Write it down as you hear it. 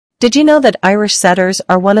Did you know that Irish Setters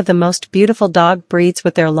are one of the most beautiful dog breeds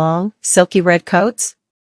with their long, silky red coats?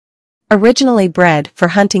 Originally bred for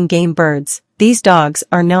hunting game birds, these dogs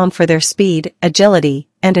are known for their speed, agility,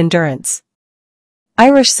 and endurance.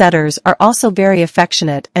 Irish Setters are also very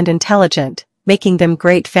affectionate and intelligent, making them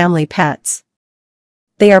great family pets.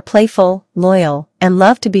 They are playful, loyal, and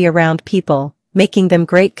love to be around people, making them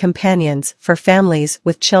great companions for families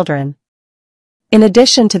with children. In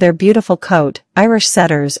addition to their beautiful coat, Irish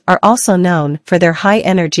Setters are also known for their high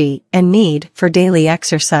energy and need for daily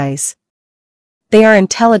exercise. They are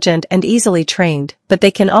intelligent and easily trained, but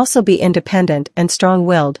they can also be independent and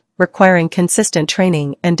strong-willed, requiring consistent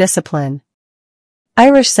training and discipline.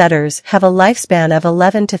 Irish Setters have a lifespan of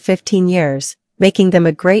 11 to 15 years, making them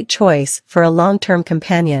a great choice for a long-term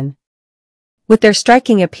companion. With their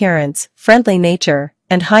striking appearance, friendly nature,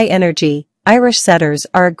 and high energy, Irish Setters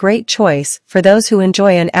are a great choice for those who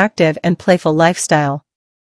enjoy an active and playful lifestyle.